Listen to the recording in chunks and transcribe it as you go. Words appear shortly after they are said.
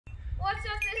What's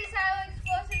up? This is Highly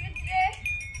Explosive, and today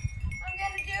I'm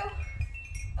gonna do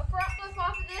a front flip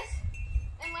off of this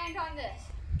and land on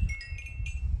this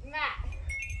mat.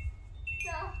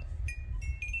 So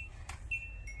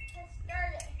let's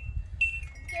start it.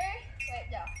 Okay? Wait,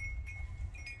 no.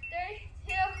 3,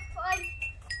 2,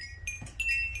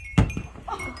 1.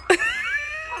 Oh.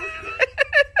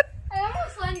 I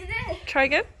almost landed it. Try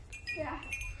again? Yeah.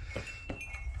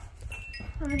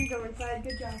 I'm gonna go inside.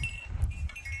 Good job.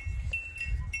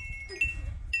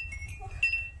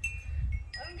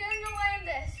 I'm gonna land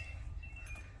this.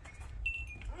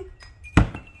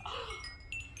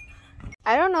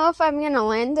 I don't know if I'm gonna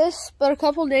land this, but a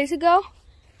couple days ago,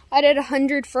 I did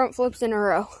 100 front flips in a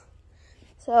row.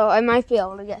 So I might be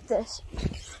able to get this.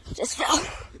 Just fell.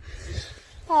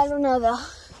 I don't know though.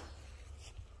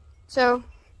 So,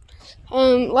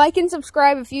 like and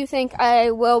subscribe if you think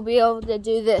I will be able to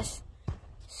do this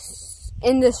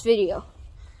in this video.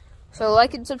 So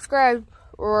like and subscribe,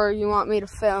 or you want me to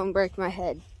fail and break my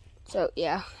head. So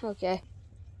yeah, okay.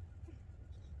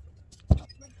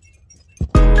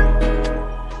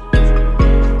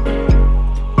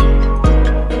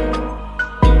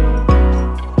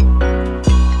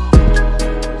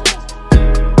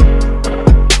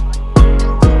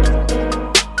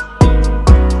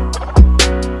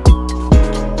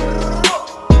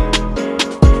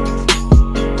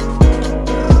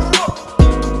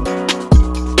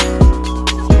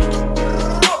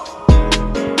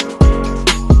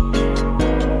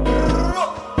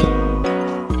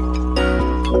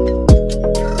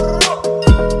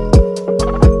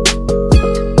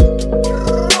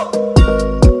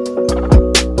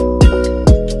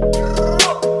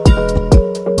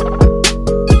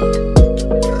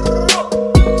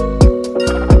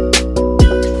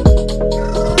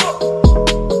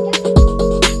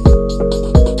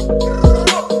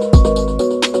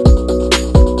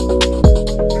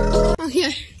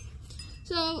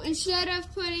 So instead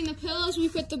of putting the pillows, we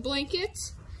put the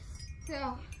blankets.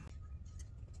 So